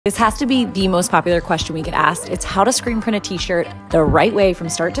This has to be the most popular question we get asked. It's how to screen print a t-shirt the right way from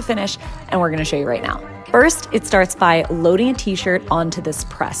start to finish, and we're gonna show you right now. First, it starts by loading a t-shirt onto this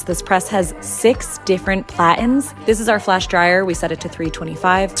press. This press has 6 different platens. This is our flash dryer. We set it to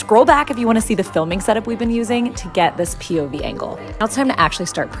 325. Scroll back if you wanna see the filming setup we've been using to get this POV angle. Now it's time to actually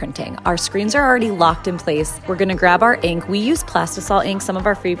start printing. Our screens are already locked in place. We're gonna grab our ink. We use Plastisol ink. Some of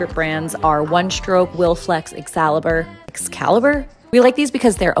our favorite brands are One Stroke, Willflex, Excalibur. We like these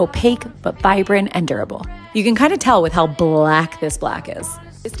because they're opaque, but vibrant and durable. You can kind of tell with how black this black is.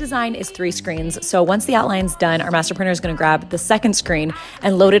 This design is 3 screens, so once the outline's done, our master printer is gonna grab the second screen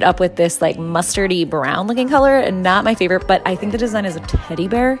and load it up with this like mustardy brown looking color, and not my favorite, but I think the design is a teddy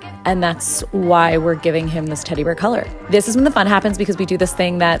bear, and that's why we're giving him this teddy bear color. This is when the fun happens because we do this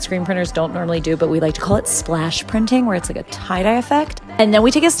thing that screen printers don't normally do, but we like to call it splash printing, where it's like a tie-dye effect. And then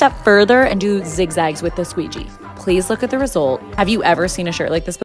we take a step further and do zigzags with the squeegee. Please look at the result. Have you ever seen a shirt like this before?